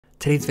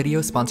Today's video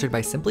is sponsored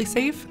by Simply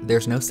Safe.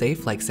 There's no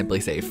safe like Simply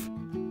Safe.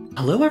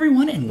 Hello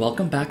everyone and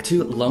welcome back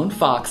to Lone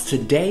Fox.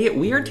 Today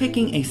we are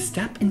taking a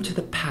step into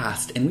the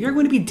past and we are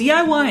going to be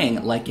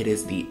DIYing like it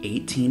is the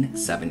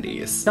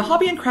 1870s. The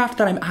hobby and craft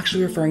that I'm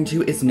actually referring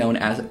to is known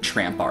as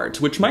Tramp Art,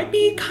 which might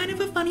be kind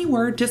of a funny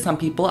word to some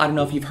people. I don't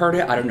know if you've heard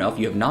it, I don't know if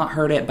you have not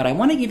heard it, but I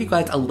want to give you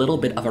guys a little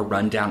bit of a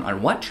rundown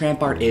on what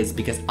Tramp Art is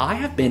because I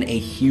have been a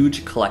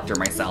huge collector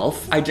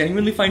myself. I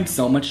genuinely find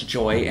so much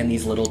joy in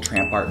these little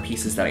Tramp Art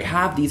pieces that I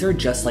have. These are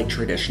just like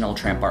traditional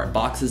Tramp Art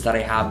boxes that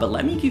I have, but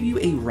let me give you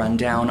a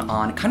rundown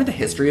on kind of the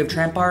history of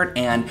Tramp Art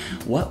and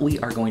what we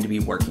are going to be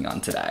working on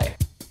today.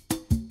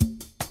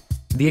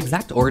 The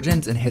exact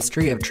origins and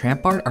history of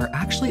Tramp Art are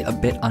actually a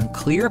bit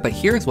unclear, but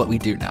here's what we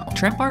do know.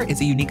 Tramp Art is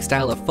a unique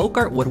style of folk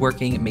art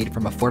woodworking made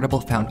from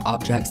affordable found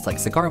objects like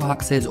cigar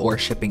boxes or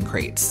shipping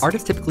crates.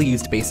 Artists typically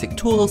used basic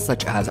tools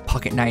such as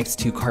pocket knives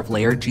to carve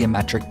layered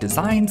geometric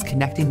designs,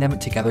 connecting them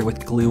together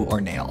with glue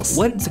or nails.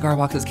 Wood and cigar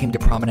boxes came to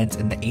prominence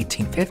in the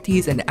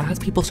 1850s, and as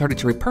people started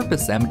to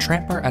repurpose them,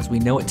 Tramp Art as we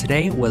know it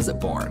today was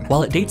born.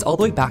 While it dates all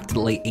the way back to the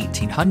late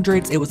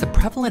 1800s, it was a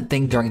prevalent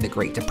thing during the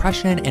Great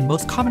Depression and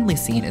most commonly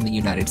seen in the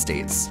United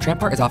States.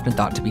 Tramp art is often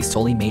thought to be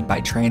solely made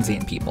by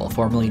transient people,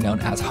 formerly known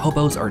as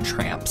hobos or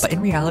tramps. But in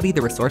reality,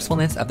 the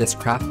resourcefulness of this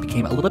craft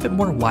became a little bit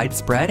more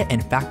widespread,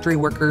 and factory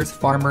workers,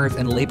 farmers,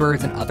 and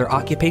laborers and other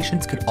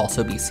occupations could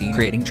also be seen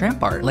creating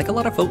tramp art. Like a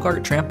lot of folk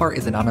art, tramp art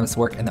is anonymous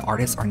work and the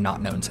artists are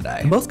not known today.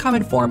 The most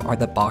common form are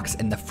the box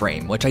and the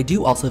frame, which I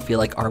do also feel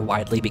like are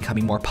widely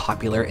becoming more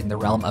popular in the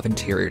realm of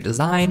interior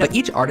design, but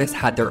each artist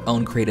had their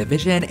own creative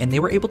vision and they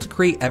were able to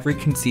create every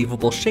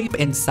conceivable shape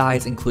and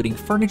size, including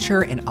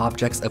furniture and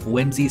objects of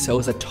whimsy, so it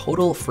was a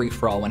total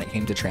free-for-all when it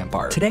came to tramp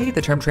art. Today, the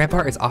term tramp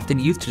art is often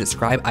used to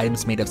describe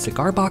items made of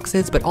cigar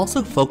boxes, but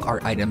also folk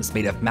art items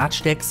made of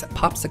matchsticks,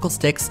 popsicle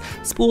sticks,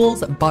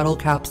 spools, bottle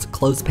caps,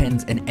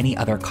 clothespins, and any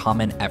other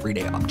common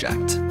everyday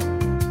object.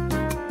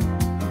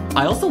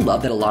 I also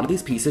love that a lot of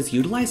these pieces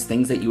utilize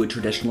things that you would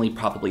traditionally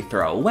probably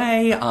throw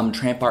away.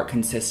 Tramp art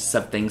consists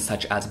of things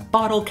such as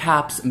bottle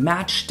caps,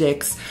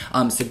 matchsticks,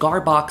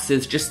 cigar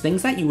boxes, just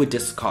things that you would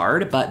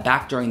discard, but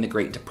back during the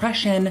Great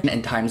Depression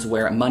and times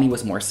where money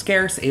was more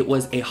scarce, it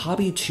was a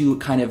hobby to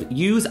kind of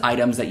use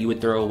items that you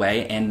would throw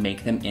away and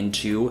make them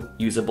into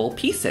usable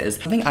pieces.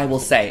 Something I will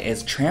say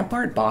is tramp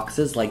art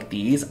boxes like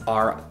these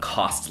are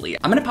costly.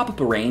 I'm gonna pop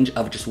up a range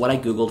of just what I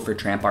Googled for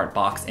tramp art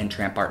box and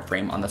tramp art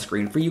frame on the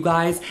screen for you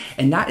guys,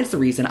 and that is the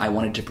reason I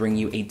wanted to bring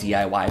you a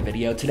DIY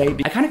video today.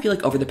 I kind of feel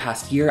like over the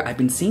past year, I've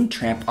been seeing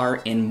tramp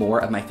art in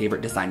more of my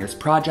favorite designers'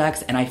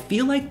 projects, and I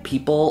feel like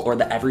people or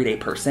the everyday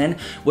person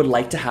would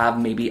like to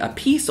have maybe a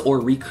piece or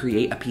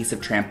recreate a piece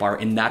of tramp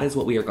art, and that is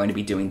what we are going to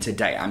be doing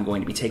today. I'm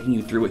going to be taking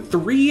you through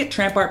 3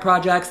 tramp art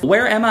projects.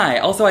 Where am I?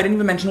 Also, I didn't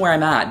even mention where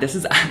I'm at. This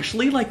is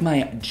actually like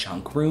my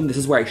junk room. This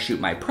is where I shoot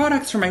my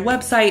products for my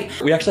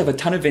website. We actually have a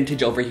ton of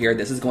vintage over here.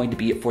 This is going to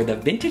be for the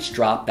vintage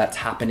drop that's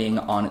happening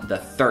on the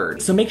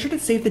 3rd. So make sure to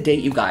save the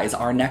date, you guys.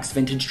 Our next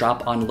vintage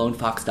drop on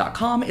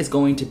lonefox.com is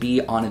going to be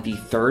on the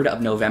 3rd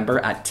of November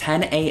at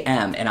 10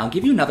 a.m. And I'll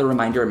give you another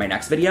reminder in my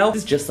next video.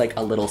 This is just like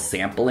a little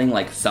sampling,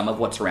 like some of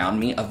what's around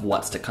me of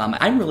what's to come.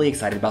 I'm really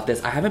excited about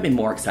this. I haven't been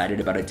more excited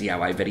about a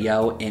DIY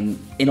video in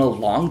a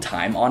long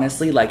time,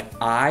 honestly. Like,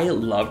 I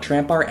love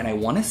tramp art and I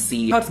want to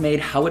see how it's made,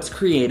 how it's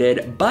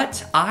created,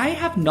 but I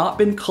have not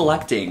been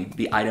collecting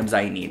the items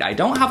I need. I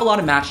don't have a lot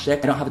of matchstick.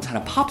 I don't have a ton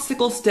of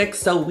popsicle sticks,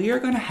 so we are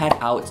going to head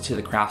out to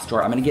the craft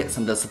store. I'm going to get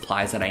some of the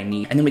supplies that I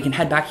need, and then we can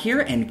head back here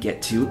and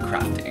get to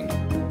crafting.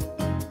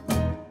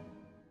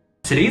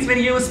 Today's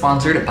video is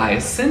sponsored by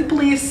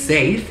Simply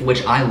Safe,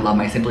 which I love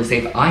my Simply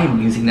Safe. I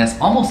am using this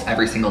almost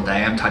every single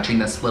day. I'm touching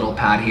this little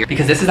pad here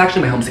because this is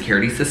actually my home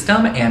security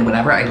system, and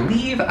whenever I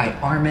leave, I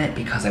arm it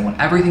because I want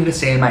everything to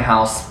stay in my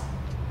house.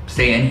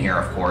 Stay in here,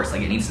 of course,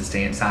 like it needs to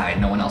stay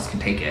inside. No one else can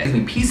take it. It gives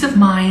me peace of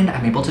mind.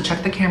 I'm able to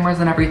check the cameras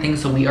and everything,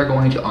 so we are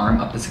going to arm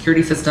up the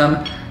security system.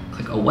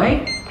 Click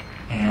away,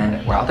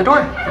 and we're out the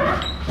door.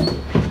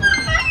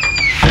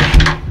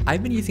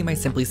 I've been using my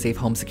Simply Safe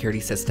home security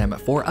system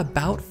for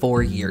about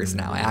 4 years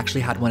now. I actually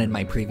had one in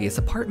my previous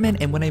apartment,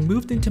 and when I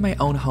moved into my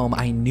own home,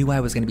 I knew I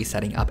was going to be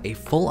setting up a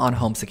full-on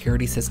home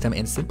security system,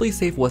 and Simply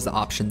Safe was the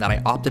option that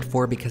I opted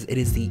for because it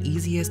is the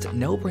easiest,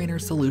 no-brainer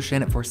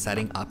solution for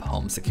setting up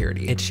home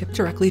security. It shipped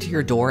directly to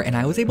your door, and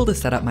I was able to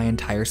set up my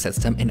entire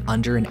system in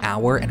under an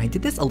hour, and I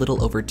did this a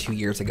little over 2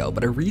 years ago,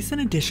 but a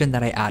recent addition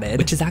that I added,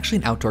 which is actually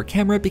an outdoor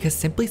camera because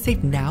Simply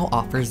Safe now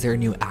offers their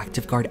new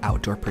ActiveGuard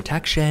outdoor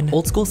protection.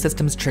 Old school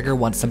systems trigger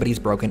once somebody's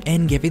broken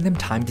in, giving them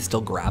time to still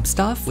grab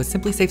stuff. With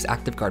Simply Safe's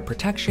ActiveGuard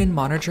protection,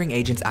 monitoring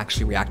agents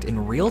actually react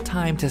in real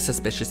time to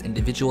suspicious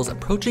individuals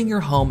approaching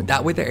your home.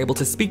 That way they're able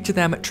to speak to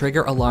them,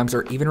 trigger alarms,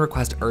 or even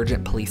request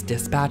urgent police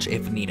dispatch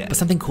if needed. But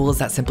something cool is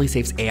that Simply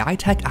Safe's AI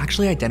tech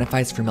actually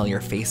identifies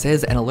familiar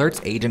faces and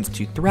alerts agents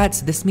to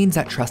threats. This means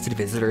that trusted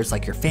visitors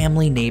like your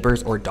family,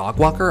 neighbors, or dog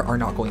walker are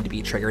not going to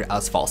be triggered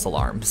as false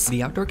alarms.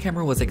 The outdoor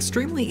camera was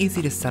extremely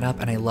easy to set up,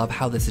 and I love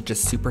how this is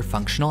just super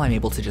functional. I'm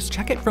able to just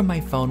check it from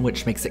my phone,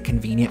 which makes it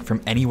convenient convenient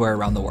from anywhere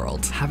around the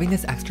world. Having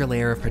this extra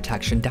layer of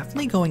protection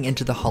definitely going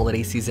into the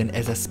holiday season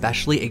is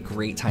especially a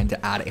great time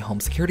to add a home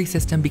security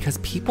system because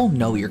people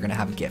know you're gonna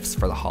have gifts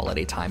for the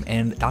holiday time,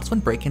 and that's when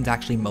break-ins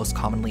actually most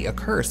commonly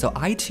occur. So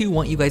I too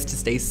want you guys to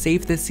stay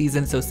safe this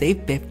season, so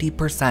save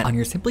 50% on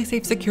your Simply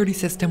Safe security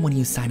system when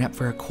you sign up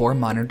for a core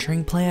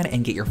monitoring plan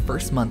and get your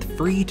first month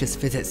free. Just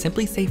visit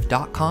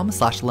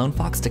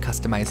simplysafe.com/lonefox to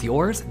customize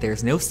yours.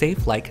 There's no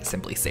safe like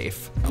Simply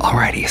Safe.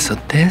 Alrighty, so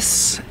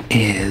this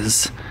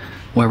is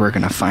where we're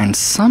gonna find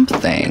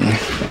something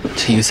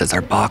to use as our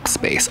box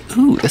space.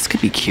 Ooh, this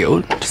could be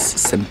cute, just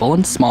simple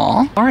and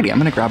small. Alrighty, I'm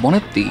gonna grab one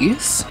of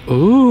these.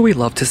 Ooh, we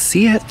love to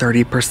see it,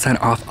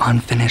 30% off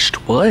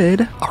unfinished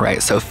wood.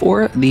 Alright, so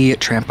for the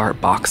Tramp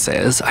Art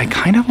boxes, I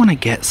kind of wanna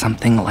get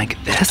something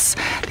like this.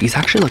 These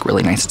actually look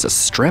really nice. It's a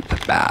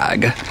strip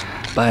bag,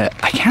 but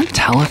I can't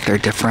tell if they're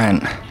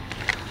different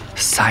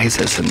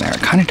sizes in there.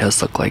 It kind of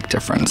does look like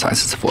different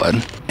sizes of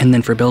wood. And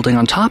then for building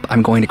on top,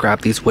 I'm going to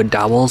grab these wood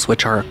dowels,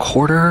 which are a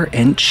 1/4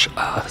 inch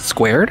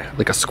squared,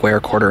 like a square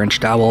 1/4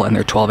 inch dowel, and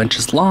they're 12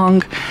 inches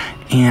long.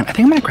 And I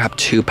think I'm gonna grab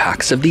 2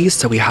 packs of these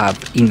so we have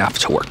enough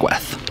to work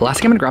with. The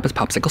last thing I'm gonna grab is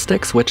popsicle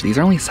sticks, which these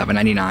are only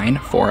 $7.99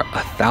 for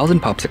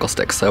 1,000 popsicle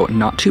sticks, so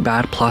not too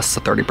bad, plus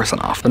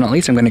 30% off. But not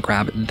least, I'm gonna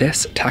grab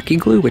this tacky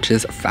glue, which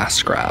is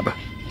fast grab.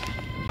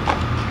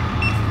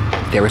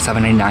 They were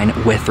 $7.99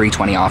 with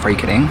 $3.20 off, are you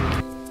kidding?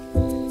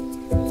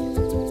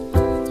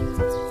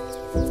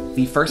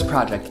 The first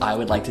project I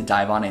would like to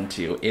dive on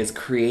into is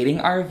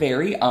creating our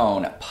very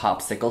own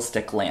popsicle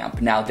stick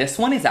lamp. Now this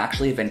one is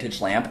actually a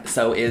vintage lamp,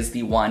 so is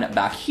the one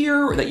back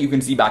here that you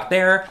can see back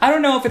there. I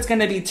don't know if it's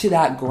gonna be to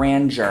that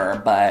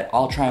grandeur, but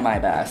I'll try my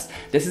best.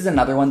 This is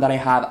another one that I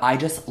have. I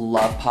just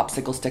love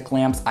popsicle stick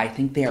lamps. I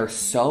think they are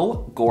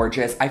so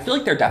gorgeous. I feel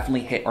like they're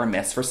definitely hit or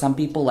miss for some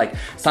people. Like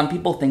some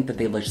people think that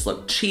they just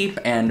look cheap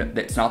and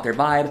it's not their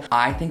vibe.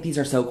 I think these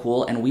are so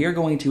cool, and we are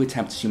going to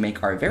attempt to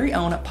make our very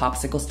own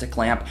popsicle stick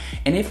lamp.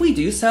 And if we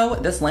do so,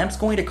 this lamp's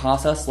going to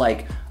cost us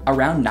like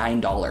around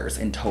 $9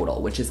 in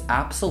total, which is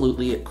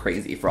absolutely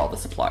crazy for all the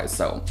supplies.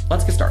 So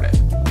let's get started.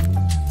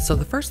 So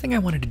the first thing I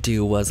wanted to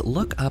do was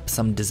look up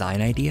some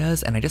design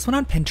ideas, and I just went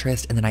on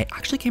Pinterest, and then I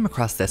actually came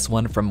across this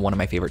one from one of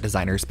my favorite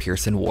designers,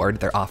 Pearson Ward.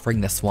 They're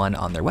offering this one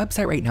on their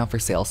website right now for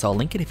sale, so I'll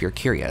link it if you're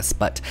curious.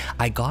 But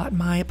I got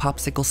my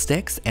popsicle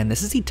sticks, and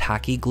this is the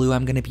tacky glue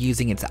I'm gonna be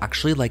using. It's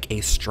actually like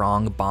a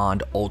strong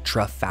bond,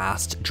 ultra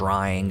fast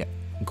drying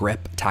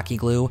grip tacky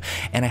glue,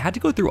 and I had to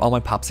go through all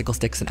my popsicle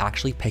sticks and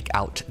actually pick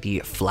out the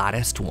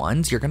flattest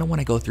ones. You're gonna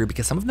wanna go through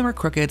because some of them are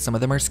crooked, some of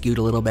them are skewed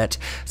a little bit.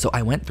 So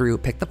I went through,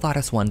 picked the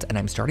flattest ones, and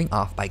I'm starting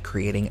off by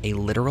creating a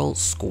literal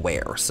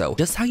square. So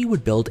just how you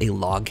would build a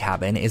log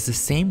cabin is the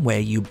same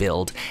way you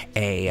build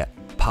a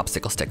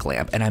popsicle stick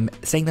lamp, and I'm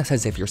saying this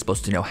as if you're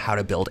supposed to know how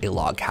to build a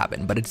log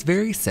cabin, but it's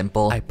very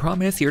simple. I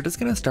promise. You're just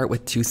gonna start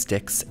with 2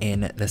 sticks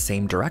in the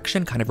same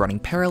direction, kind of running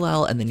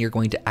parallel, and then you're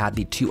going to add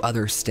the 2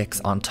 other sticks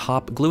on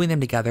top, gluing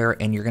them together,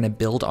 and you're gonna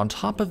build on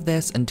top of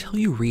this until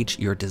you reach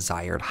your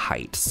desired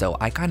height. So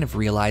I kind of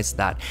realized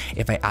that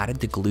if I added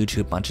the glue to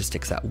a bunch of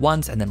sticks at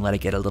once and then let it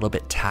get a little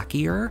bit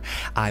tackier,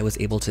 I was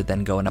able to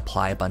then go and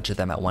apply a bunch of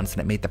them at once,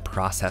 and it made the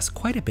process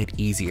quite a bit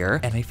easier.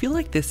 And I feel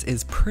like this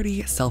is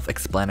pretty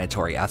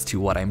self-explanatory as to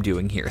what I'm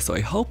doing here, so I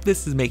hope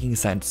this is making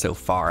sense so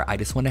far. I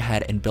just went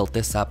ahead and built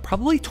this up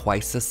probably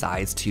twice the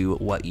size to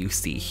what you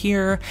see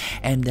here,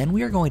 and then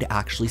we are going to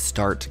actually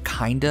start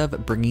kind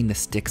of bringing the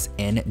sticks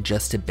in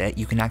just a bit.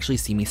 You can actually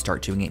see me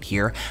start doing it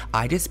here.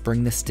 I just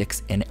bring the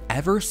sticks in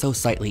ever so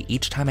slightly.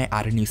 Each time I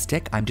add a new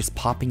stick, I'm just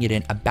popping it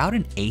in about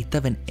 1/8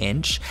 of an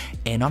inch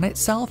in on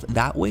itself.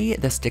 That way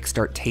the sticks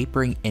start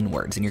tapering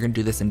inwards, and you're gonna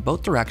do this in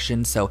both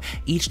directions. So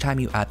each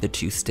time you add the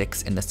 2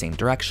 sticks in the same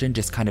direction,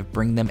 just kind of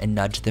bring them and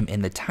nudge them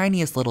in the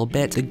tiniest little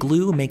bit. The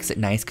glue makes it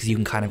nice because you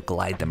can kind of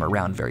glide them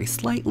around very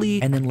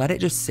slightly, and then let it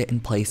just sit in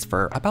place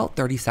for about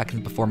 30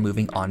 seconds before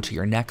moving on to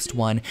your next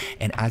one.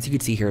 And as you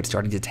can see here, it's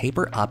starting to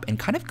taper up and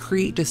kind of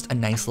create just a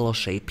nice little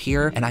shape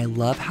here. And I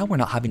love how we're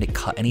not having to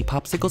cut any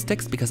popsicle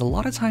sticks, because a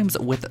lot of times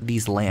with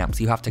these lamps,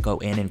 you have to go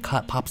in and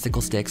cut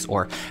popsicle sticks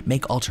or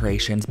make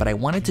alterations, but I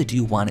wanted to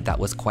do one that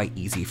was quite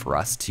easy for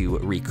us to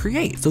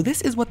recreate. So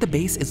this is what the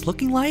base is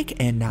looking like,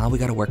 and now we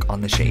gotta work on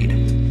the shade.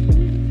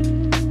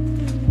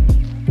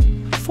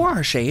 For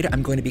our shade,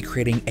 I'm going to be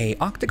creating a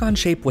octagon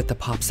shape with the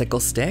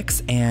popsicle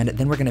sticks, and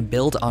then we're gonna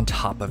build on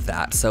top of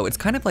that. So it's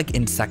kind of like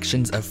in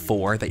sections of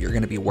 4 that you're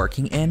gonna be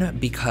working in,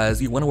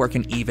 because you wanna work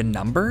in even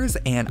numbers,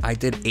 and I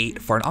did 8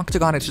 for an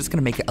octagon. It's just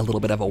gonna make it a little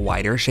bit of a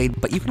wider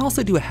shade, but you can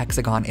also do a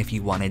hexagon if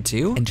you wanted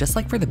to. And just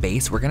like for the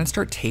base, we're gonna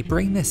start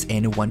tapering this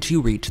in once you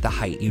reach the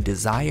height you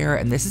desire,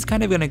 and this is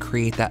kind of gonna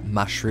create that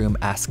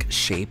mushroom-esque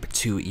shape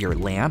to your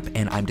lamp.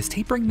 And I'm just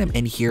tapering them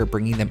in here,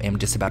 bringing them in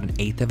just about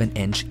 1/8 of an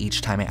inch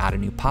each time I add a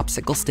new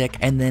popsicle stick,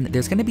 and then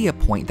there's gonna be a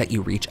point that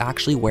you reach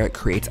actually where it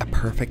creates a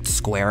perfect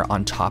square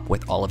on top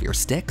with all of your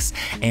sticks.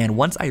 And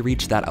once I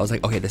reached that, I was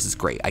like, okay, this is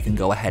great. I can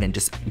go ahead and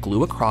just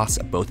glue across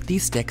both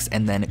these sticks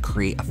and then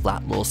create a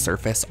flat little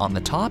surface on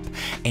the top,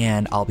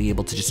 and I'll be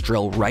able to just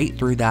drill right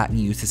through that and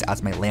use this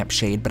as my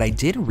lampshade. But I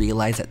did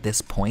realize at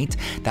this point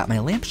that my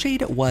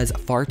lampshade was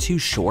far too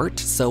short,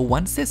 so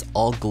once this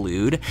all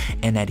glued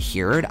and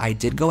adhered, I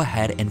did go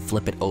ahead and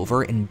flip it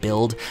over and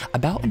build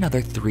about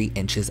another 3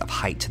 inches of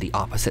height to the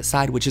opposite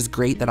side, which is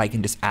great that I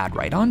can just add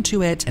right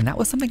onto it. And that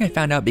was something I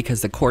found out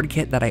because the cord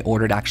kit that I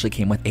ordered actually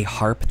came with a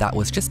harp that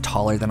was just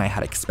taller than I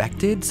had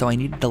expected, so I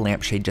needed the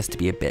lampshade just to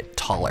be a bit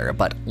taller.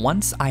 But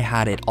once I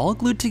had it all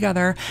glued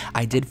together,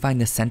 I did find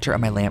the center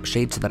of my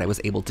lampshade so that I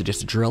was able to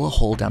just drill a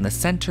hole down the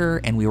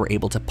center, and we were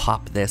able to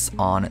pop this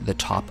on the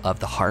top of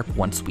the harp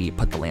once we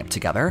put the lamp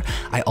together.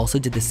 I also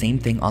did the same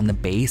thing on the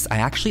base. I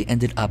actually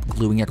ended up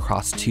gluing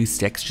across 2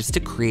 sticks just to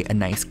create a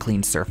nice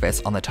clean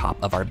surface on the top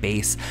of our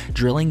base,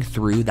 drilling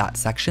through that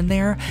section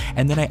there.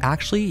 And then I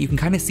actually, you can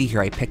kind of see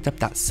here, I picked up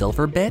that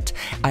silver bit.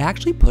 I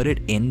actually put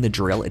it in the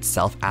drill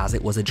itself as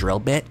it was a drill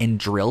bit and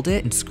drilled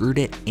it and screwed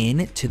it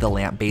into the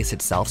lamp base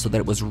itself so that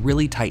it was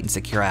really tight and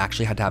secure. I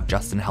actually had to have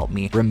Justin help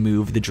me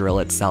remove the drill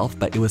itself,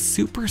 but it was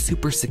super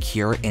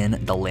secure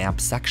in the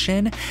lamp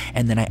section.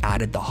 And then I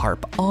added the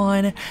harp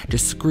on,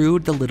 just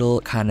screwed the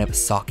little kind of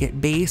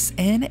socket base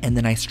in, and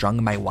then I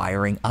strung my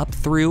wiring up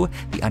through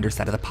the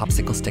underside of the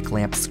popsicle stick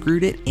lamp,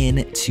 screwed it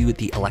into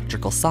the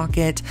electrical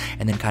socket,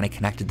 and then kind of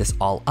connected this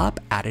all up,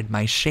 added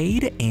my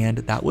shade, and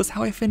that was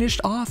how I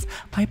finished off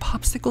my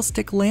popsicle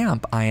stick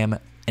lamp. I am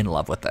in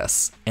love with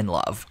this, in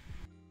love.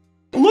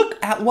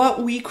 Look at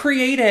what we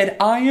created.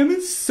 I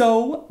am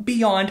so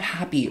beyond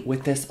happy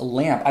with this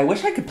lamp. I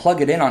wish I could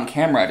plug it in on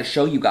camera to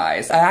show you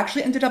guys. I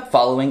actually ended up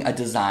following a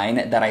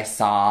design that I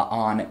saw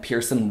on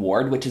Pearson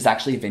Ward, which is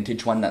actually a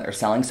vintage one that they're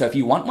selling. So if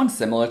you want one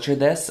similar to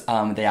this,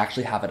 they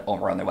actually have it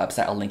over on their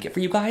website. I'll link it for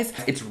you guys.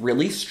 It's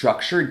really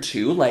structured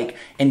too, like,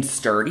 and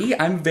sturdy.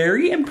 I'm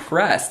very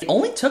impressed. It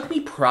only took me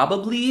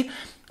probably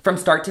from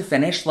start to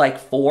finish like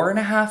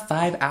 4.5,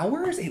 5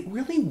 hours. It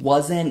really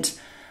wasn't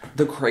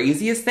the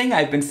craziest thing.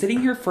 I've been sitting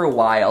here for a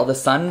while. The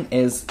sun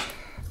is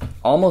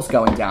almost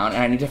going down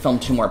and I need to film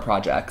 2 more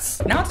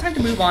projects. Now it's time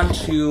to move on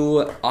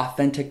to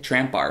authentic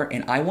Tramp Art,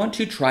 and I want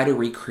to try to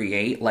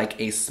recreate like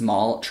a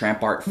small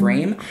Tramp Art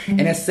frame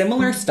in a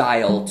similar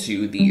style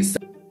to these.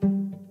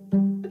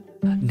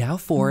 Now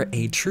for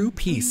a true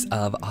piece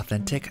of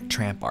authentic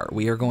Tramp Art.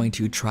 We are going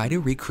to try to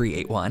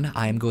recreate one.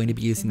 I'm going to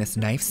be using this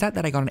knife set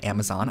that I got on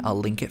Amazon. I'll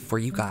link it for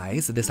you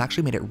guys. This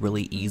actually made it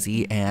really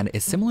easy and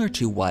is similar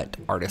to what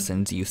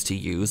artisans used to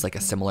use, like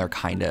a similar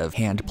kind of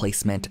hand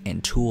placement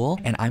and tool.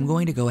 And I'm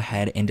going to go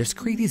ahead and just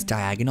create these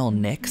diagonal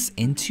nicks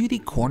into the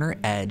corner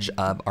edge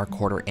of our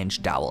 1/4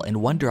 inch dowel in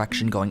one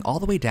direction, going all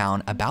the way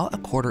down about a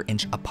 1/4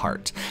 inch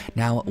apart.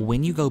 Now,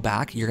 when you go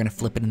back, you're gonna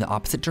flip it in the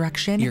opposite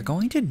direction. You're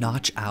going to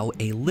notch out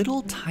a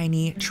little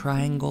tiny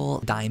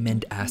triangle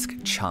diamond-esque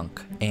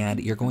chunk, and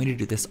you're going to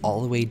do this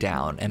all the way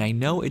down. And I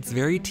know it's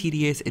very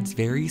tedious, it's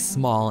very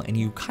small, and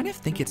you kind of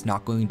think it's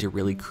not going to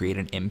really create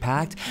an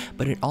impact,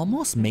 but it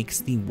almost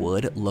makes the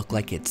wood look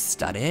like it's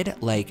studded,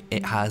 like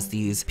it has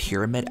these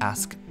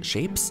pyramid-esque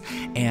shapes,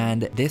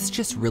 and this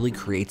just really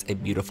creates a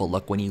beautiful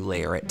look when you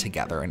layer it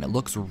together, and it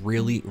looks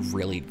really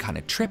kind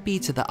of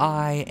trippy to the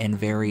eye and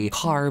very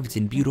carved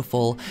and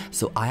beautiful.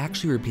 So I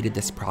actually repeated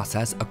this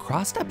process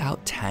across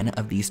about 10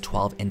 of these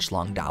 12-inch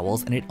long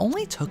dowels, and it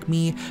only took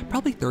me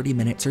probably 30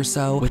 minutes or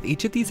so. With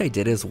each of these I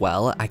did as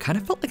well, I kind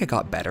of felt like I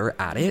got better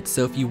at it,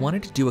 so if you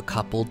wanted to do a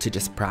couple to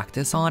just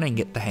practice on and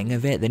get the hang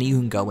of it, then you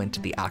can go into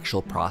the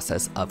actual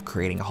process of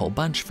creating a whole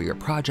bunch for your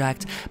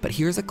project. But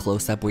here's a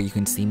close-up where you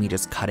can see me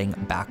just cutting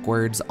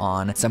backwards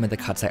on some of the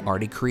cuts I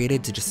already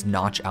created to just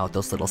notch out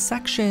those little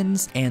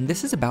sections. And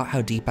this is about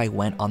how deep I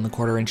went on the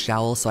 1/4 inch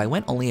dowel, so I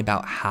went only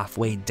about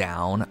halfway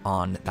down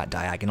on that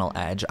diagonal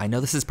edge. I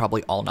know this is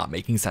probably all not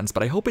making sense,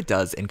 but I hope it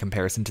does in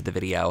comparison to the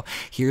video.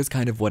 Here's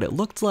kind of what it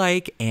looked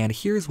like, and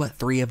here's what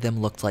 3 of them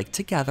looked like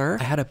together.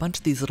 I had a bunch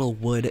of these little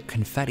wood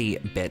confetti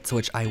bits,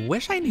 which I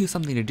wish I knew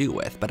something to do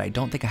with, but I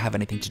don't think I have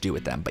anything to do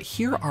with them. But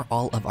here are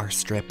all of our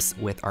strips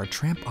with our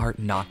Tramp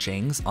Art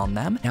notchings on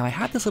them. Now I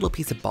had this little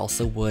piece of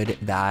balsa wood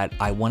that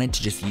I wanted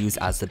to just use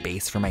as the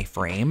base for my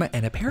frame,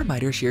 and a pair of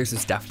miter shears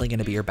is definitely going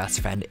to be your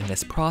best friend in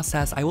this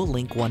process. I will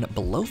link one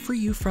below for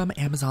you from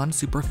Amazon,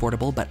 super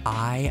affordable, but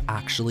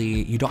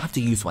you don't have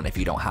to use one if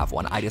you don't have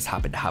one. I just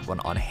happen to have one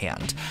on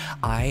hand.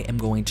 I am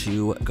going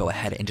to go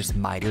ahead and just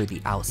miter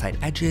the outside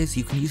edges.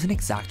 You can use an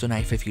X-Acto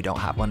knife if you don't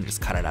have one,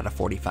 just cut it at a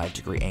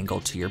 45-degree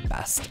angle to your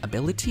best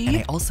ability. And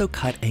I also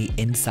cut a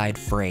inside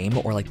frame,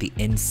 or like the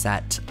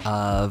inset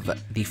of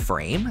the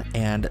frame,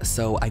 and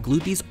so I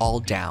glued these all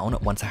down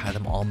once I had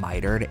them all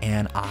mitered,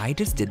 and I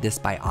just did this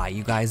by eye,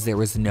 you guys. There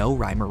was no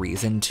rhyme or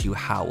reason to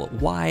how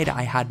wide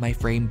I had my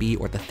frame be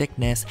or the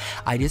thickness.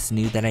 I just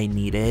knew that I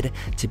needed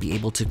to be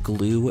able to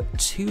glue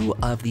 2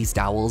 of these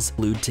dowels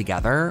glued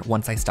together.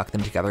 Once I stuck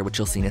them together, which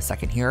you'll see in a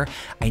second here,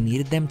 I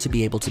needed them to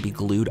be able to be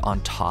glued glued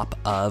on top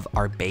of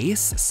our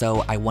base,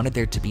 so I wanted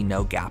there to be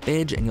no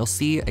gappage, and you'll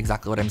see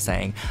exactly what I'm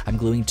saying. I'm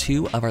gluing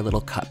 2 of our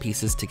little cut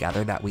pieces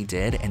together that we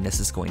did, and this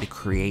is going to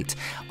create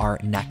our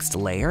next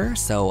layer.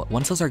 So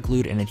once those are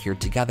glued and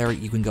adhered together,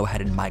 you can go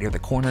ahead and miter the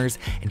corners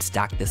and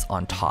stack this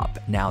on top.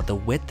 Now, the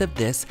width of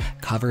this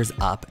covers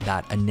up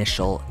that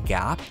initial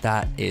gap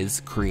that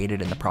is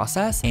created in the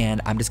process,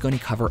 and I'm just going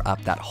to cover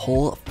up that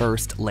whole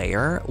first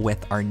layer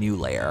with our new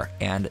layer.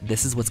 And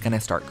this is what's going to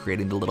start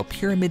creating the little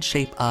pyramid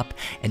shape up,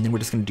 and then we're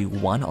just going to do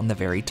 1 on the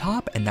very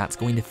top, and that's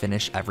going to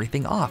finish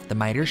everything off. The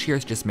miter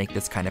shears just make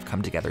this kind of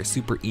come together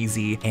super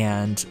easy,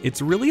 and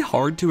it's really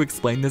hard to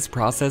explain this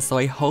process, so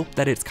I hope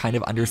that it's kind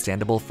of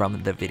understandable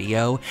from the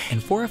video.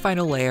 And for a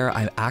final layer,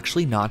 I've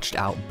actually notched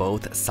out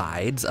both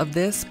sides of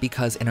this,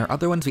 because in our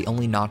other ones we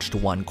only notched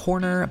 1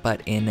 corner,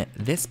 but in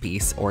this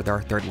piece, or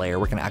our third layer,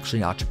 we're gonna actually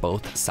notch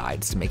both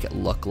sides to make it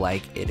look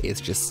like it is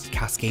just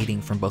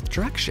cascading from both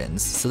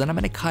directions. So then I'm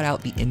gonna cut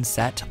out the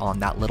inset on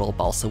that little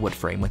balsa wood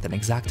frame with an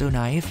X-Acto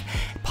knife,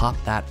 pop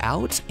that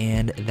out,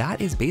 and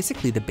that is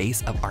basically the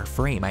base of our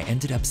frame. I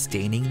ended up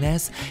staining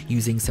this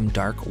using some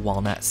dark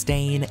walnut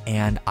stain,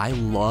 and I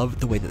love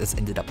the way that this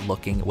ended up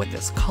looking with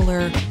this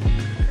color.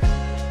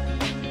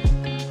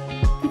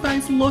 You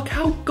guys, look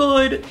how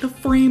good the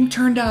frame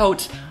turned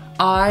out.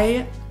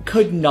 I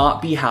could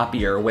not be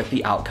happier with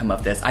the outcome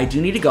of this. I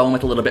do need to go in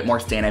with a little bit more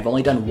stain. I've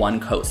only done 1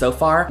 coat so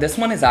far. This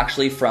one is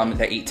actually from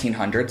the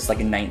 1800s, like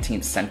a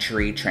 19th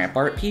century Tramp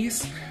Art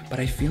piece, but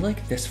I feel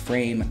like this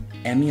frame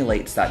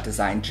emulates that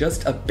design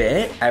just a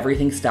bit.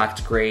 Everything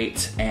stacked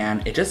great,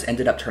 and it just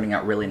ended up turning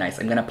out really nice.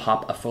 I'm gonna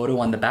pop a photo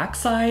on the back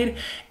side,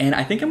 and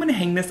I think I'm gonna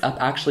hang this up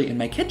actually in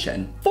my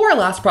kitchen. For our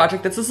last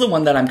project, this is the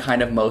one that I'm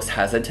kind of most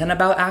hesitant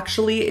about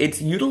actually.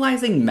 It's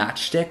utilizing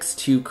matchsticks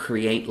to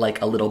create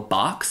like a little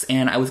box,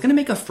 and I was gonna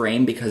make a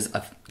frame because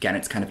again,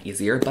 it's kind of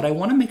easier, but I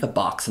wanna make a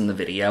box in the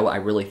video. I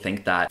really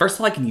think that, first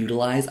of all, I can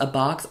utilize a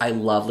box. I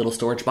love little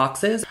storage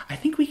boxes. I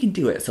think we can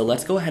do it. So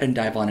let's go ahead and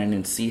dive on in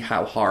and see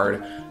how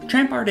hard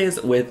Tramp Art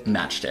is with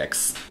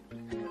matchsticks.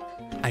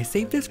 I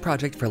saved this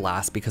project for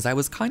last because I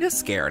was kind of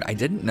scared. I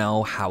didn't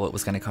know how it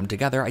was going to come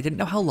together. I didn't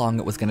know how long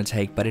it was going to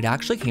take, but it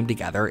actually came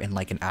together in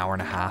like an hour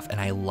and a half, and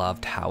I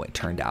loved how it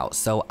turned out.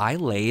 So I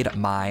laid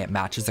my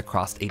matches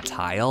across a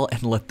tile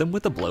and lit them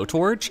with a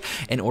blowtorch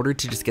in order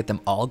to just get them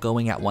all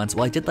going at once.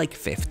 Well, I did like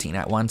 15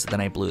 at once, then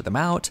I blew them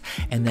out.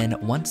 And then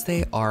once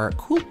they are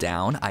cooled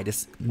down, I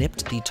just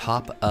nipped the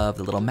top of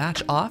the little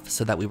match off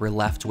so that we were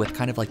left with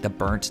kind of like the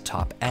burnt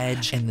top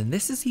edge. And then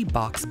this is the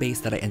box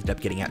base that I ended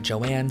up getting at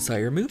Joann. So I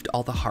removed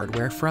all the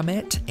hardware from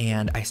it,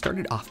 and I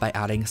started off by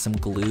adding some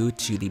glue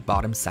to the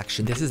bottom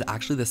section. This is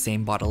actually the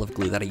same bottle of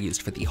glue that I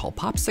used for the whole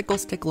popsicle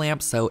stick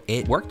lamp, so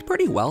it worked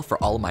pretty well for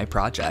all of my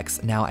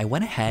projects. Now I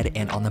went ahead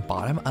and on the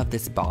bottom of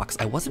this box,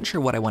 I wasn't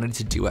sure what I wanted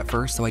to do at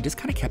first, so I just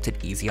kind of kept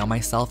it easy on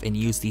myself and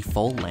used the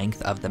full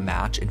length of the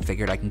match and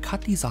figured I can cut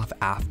these off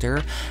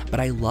after, but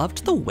I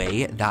loved the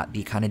way that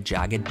the kind of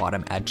jagged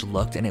bottom edge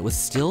looked, and it was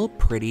still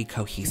pretty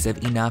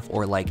cohesive enough,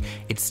 or like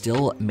it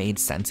still made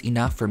sense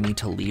enough for me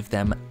to leave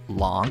them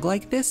long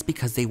like this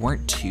because they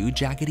weren't too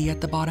jaggedy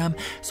at the bottom.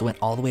 So went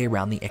all the way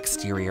around the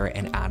exterior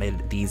and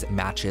added these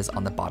matches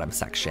on the bottom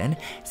section,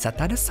 set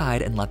that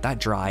aside and let that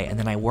dry, and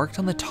then I worked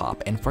on the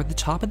top. And for the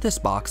top of this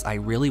box, I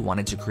really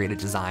wanted to create a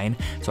design,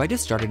 so I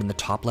just started in the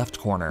top left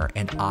corner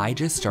and I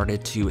just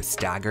started to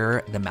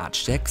stagger the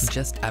matchsticks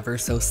just ever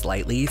so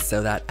slightly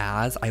so that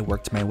as I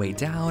worked my way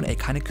down, it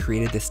kind of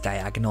created this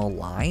diagonal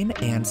line.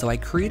 And so I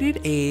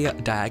created a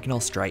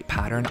diagonal stripe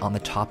pattern on the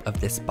top of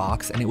this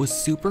box, and it was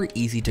super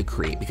easy to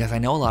create because I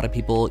know a lot of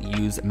people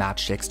use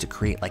matchsticks to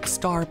create like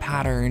star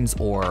patterns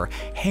or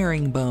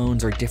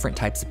herringbones or different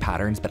types of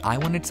patterns, but I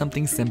wanted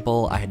something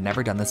simple. I had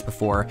never done this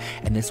before,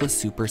 and this was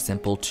super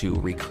simple to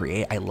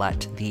recreate. I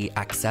let the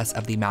excess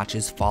of the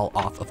matches fall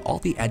off of all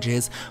the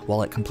edges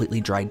while it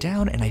completely dried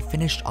down, and I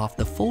finished off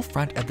the full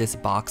front of this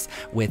box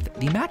with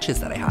the matches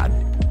that I had.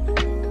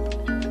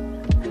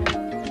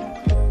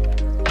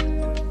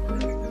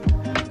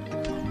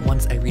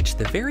 Once I reached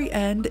the very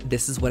end,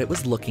 this is what it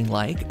was looking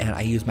like, and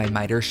I used my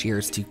miter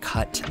shears to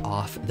cut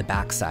off the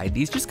backside.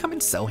 These just come in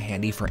so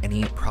handy for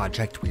any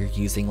project where you're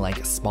using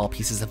like small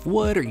pieces of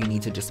wood or you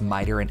need to just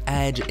miter an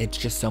edge. It's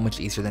just so much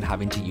easier than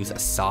having to use a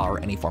saw or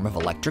any form of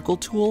electrical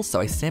tool, so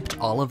I snipped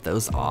all of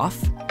those off.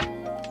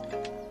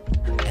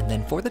 And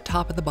then for the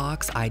top of the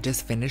box, I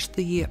just finished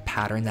the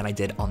pattern that I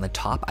did on the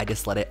top. I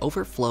just let it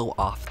overflow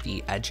off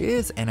the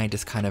edges, and I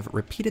just kind of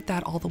repeated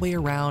that all the way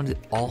around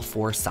all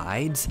 4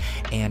 sides.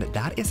 And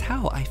that is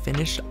how I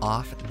finished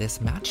off this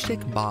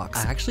matchstick box.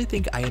 I actually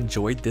think I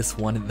enjoyed this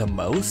one the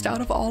most out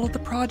of all of the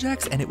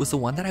projects, and it was the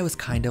one that I was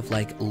kind of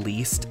like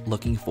least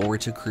looking forward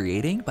to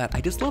creating, but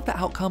I just love the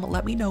outcome.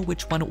 Let me know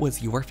which one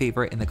was your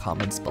favorite in the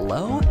comments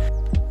below.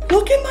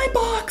 Look in my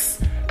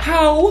box!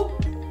 How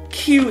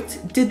cute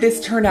did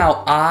this turn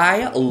out?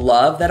 I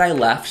love that I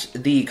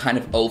left the kind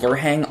of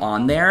overhang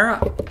on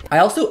there. I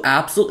also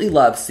absolutely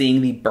love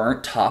seeing the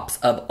burnt tops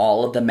of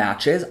all of the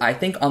matches. I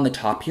think on the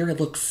top here, it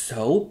looks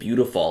so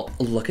beautiful.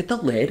 Look at the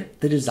lid,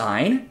 the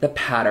design, the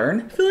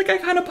pattern. I feel like I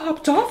kind of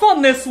popped off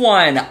on this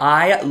one.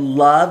 I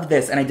love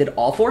this, and I did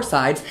all 4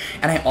 sides,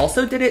 and I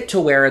also did it to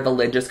where the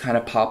lid just kind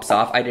of pops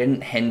off. I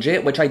didn't hinge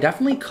it, which I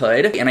definitely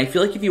could, and I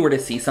feel like if you were to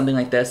see something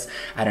like this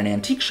at an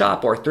antique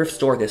shop or thrift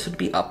store, this would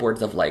be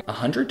upwards of like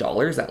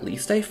 $100 at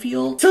least, I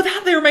feel. So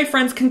that there, my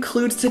friends,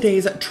 concludes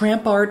today's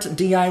Tramp Art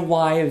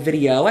DIY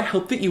video. I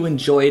hope that you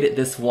enjoyed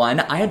this one.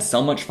 I had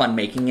so much fun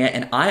making it,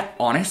 and I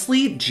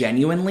honestly,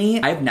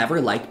 genuinely, I've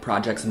never liked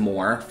projects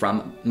more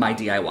from my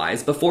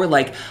DIYs before.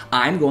 Like,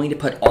 I'm going to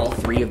put all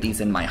 3 of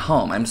these in my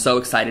home. I'm so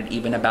excited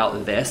even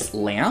about this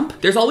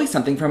lamp. There's always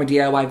something from a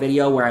DIY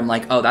video where I'm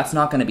like, oh, that's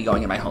not gonna be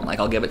going in my home. Like,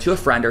 I'll give it to a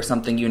friend or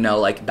something, you know,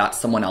 like that's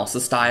someone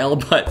else's style,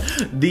 but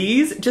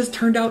these just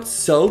turned out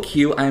so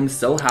cute. I'm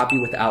so happy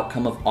with the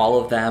outcome of all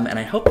of them, and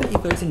I hope that you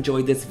guys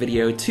enjoyed this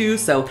video too.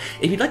 So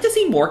if you'd like to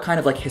see more kind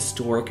of like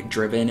historic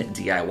driven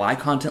DIY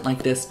content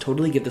like this,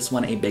 totally give this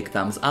one a big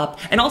thumbs up.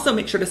 And also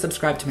make sure to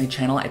subscribe to my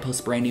channel. I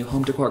post brand new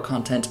home decor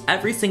content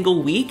every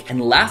single week.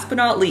 And last but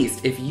not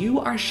least, if you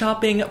are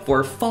shopping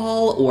for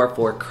fall or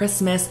for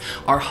Christmas,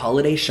 our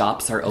holiday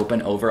shops are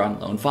open over on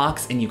Lone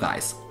Fox, and you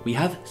guys, we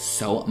have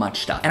so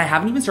much stuff. And I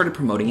haven't even started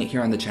promoting it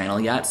here on the channel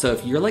yet, so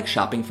if you're like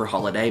shopping for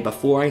holiday,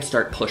 before I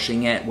start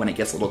pushing it when it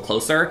gets a little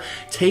closer,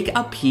 take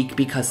a peek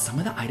because some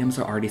of the items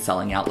are already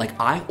selling out. Like,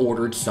 I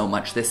ordered so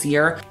much this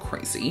year.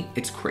 Crazy.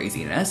 It's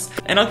craziness.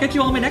 And I'll catch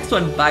you all in my next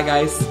one. Bye,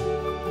 guys.